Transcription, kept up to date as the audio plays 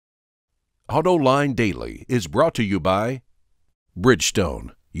Autoline Daily is brought to you by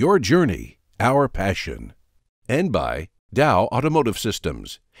Bridgestone, your journey, our passion, and by Dow Automotive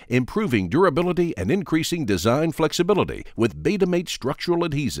Systems, improving durability and increasing design flexibility with Betamate structural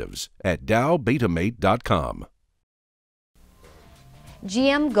adhesives at dowbetamate.com.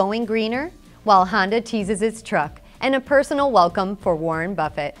 GM going greener while Honda teases its truck, and a personal welcome for Warren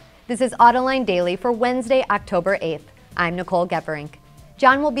Buffett. This is Autoline Daily for Wednesday, October 8th. I'm Nicole Geverink.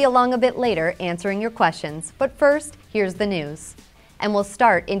 John will be along a bit later answering your questions, but first, here's the news. And we'll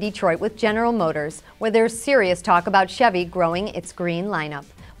start in Detroit with General Motors, where there's serious talk about Chevy growing its green lineup.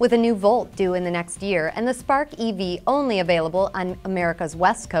 With a new Volt due in the next year and the Spark EV only available on America's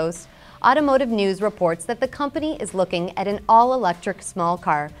West Coast, Automotive News reports that the company is looking at an all-electric small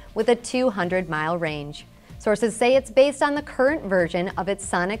car with a 200-mile range. Sources say it's based on the current version of its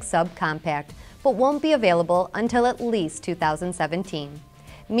Sonic subcompact, but won't be available until at least 2017.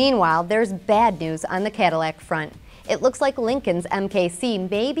 Meanwhile, there's bad news on the Cadillac front. It looks like Lincoln's MKC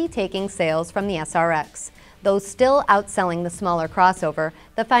may be taking sales from the SRX. Though still outselling the smaller crossover,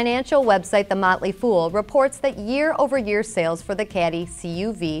 the financial website The Motley Fool reports that year-over-year sales for the Caddy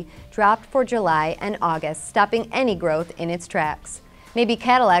CUV dropped for July and August, stopping any growth in its tracks. Maybe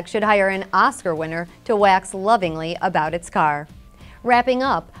Cadillac should hire an Oscar winner to wax lovingly about its car. Wrapping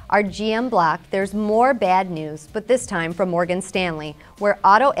up our GM block, there's more bad news, but this time from Morgan Stanley, where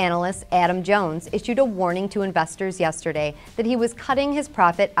auto analyst Adam Jones issued a warning to investors yesterday that he was cutting his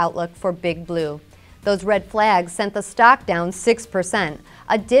profit outlook for Big Blue. Those red flags sent the stock down 6%,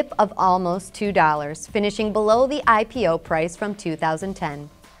 a dip of almost $2, finishing below the IPO price from 2010.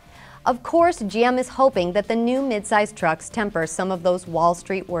 Of course, GM is hoping that the new midsize trucks temper some of those Wall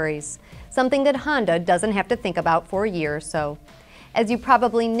Street worries, something that Honda doesn't have to think about for a year or so. As you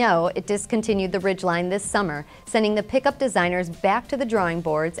probably know, it discontinued the Ridgeline this summer, sending the pickup designers back to the drawing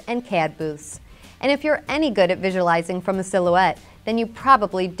boards and CAD booths. And if you're any good at visualizing from a silhouette, then you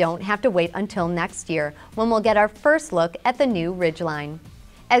probably don't have to wait until next year, when we'll get our first look at the new Ridgeline.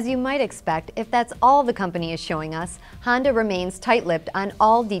 As you might expect, if that's all the company is showing us, Honda remains tight-lipped on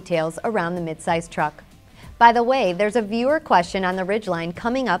all details around the midsize truck. By the way, there's a viewer question on the Ridgeline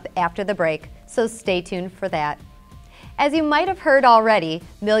coming up after the break, so stay tuned for that. As you might have heard already,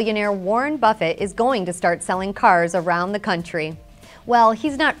 millionaire Warren Buffett is going to start selling cars around the country. Well,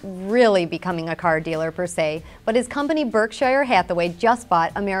 he's not really becoming a car dealer per se, but his company Berkshire Hathaway just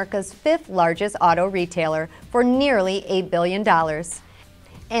bought America's 5th largest auto retailer for nearly $8 billion.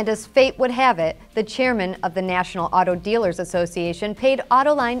 And as fate would have it, the chairman of the National Auto Dealers Association paid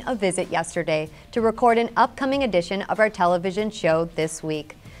Autoline a visit yesterday to record an upcoming edition of our television show this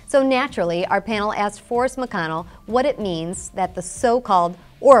week. So naturally, our panel asked Forrest McConnell what it means that the so-called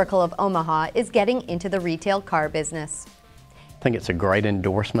Oracle of Omaha is getting into the retail car business. I think it's a great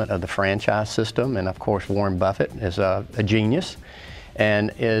endorsement of the franchise system, and of course Warren Buffett is a genius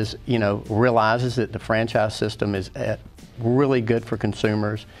and realizes that the franchise system is really good for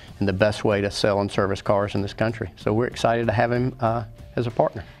consumers and the best way to sell and service cars in this country. So we're excited to have him as a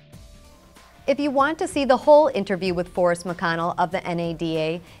partner. If you want to see the whole interview with Forrest McConnell of the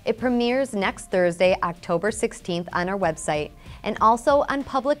NADA, it premieres next Thursday, October 16th on our website and also on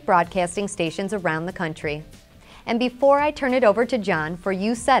public broadcasting stations around the country. And before I turn it over to John for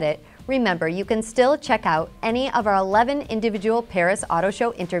You Said It, remember you can still check out any of our 11 individual Paris Auto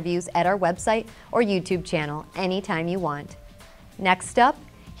Show interviews at our website or YouTube channel anytime you want. Next up,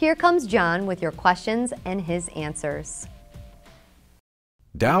 here comes John with your questions and his answers.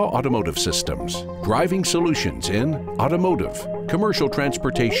 Dow Automotive Systems, driving solutions in automotive, commercial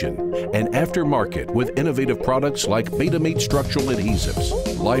transportation, and aftermarket with innovative products like Betamate structural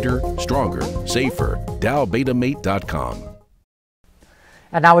adhesives. Lighter, stronger, safer. dowbetamate.com.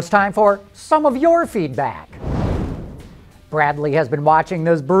 And now it's time for some of your feedback. Bradley has been watching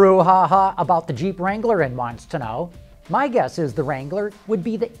this brouhaha about the Jeep Wrangler and wants to know, my guess is the Wrangler would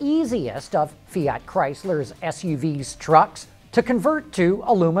be the easiest of Fiat Chrysler's SUVs trucks to convert to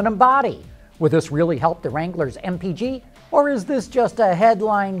aluminum body. Would this really help the Wrangler's MPG, or is this just a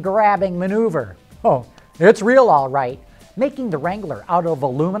headline-grabbing maneuver? Oh, it's real all right. Making the Wrangler out of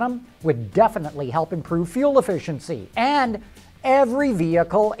aluminum would definitely help improve fuel efficiency, and every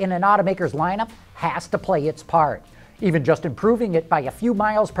vehicle in an automaker's lineup has to play its part. Even just improving it by a few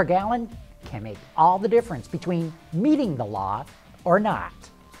miles per gallon can make all the difference between meeting the law or not.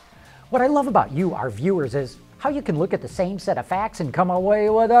 What I love about you, our viewers, is how you can look at the same set of facts and come away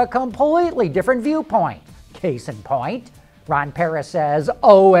with a completely different viewpoint. Case in point, Ron Paris says,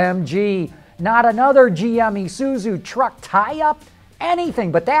 OMG, not another GM Isuzu truck tie-up?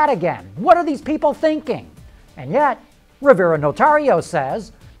 Anything but that again. What are these people thinking? And yet, Rivera Notario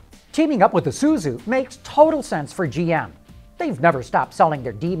says, Teaming up with Isuzu makes total sense for GM. They've never stopped selling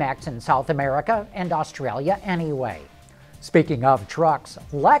their D-Max in South America and Australia anyway. Speaking of trucks,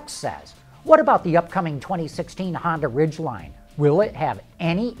 Lex says, what about the upcoming 2016 Honda Ridgeline? Will it have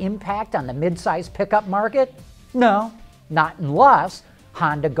any impact on the midsize pickup market? No, not unless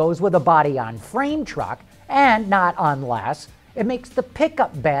Honda goes with a body-on-frame truck, and not unless it makes the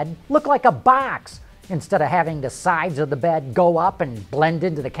pickup bed look like a box instead of having the sides of the bed go up and blend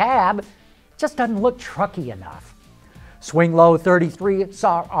into the cab. It just doesn't look trucky enough. Swinglow33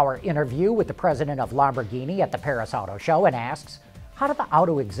 saw our interview with the president of Lamborghini at the Paris Auto Show and asks, how do the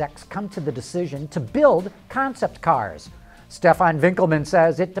auto execs come to the decision to build concept cars? Stefan Winkelmann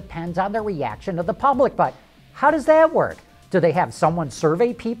says it depends on the reaction of the public, but how does that work? Do they have someone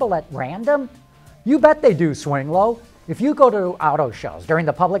survey people at random? You bet they do, Swinglow. If you go to auto shows during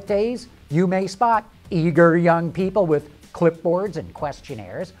the public days, you may spot eager young people with clipboards and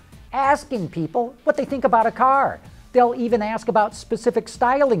questionnaires asking people what they think about a car. They'll even ask about specific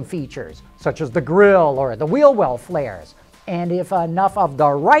styling features, such as the grille or the wheel well flares. And if enough of the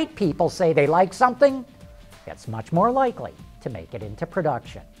right people say they like something, it's much more likely to make it into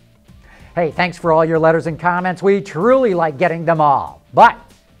production. Hey, thanks for all your letters and comments. We truly like getting them all. But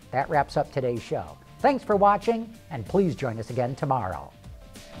that wraps up today's show. Thanks for watching, and please join us again tomorrow.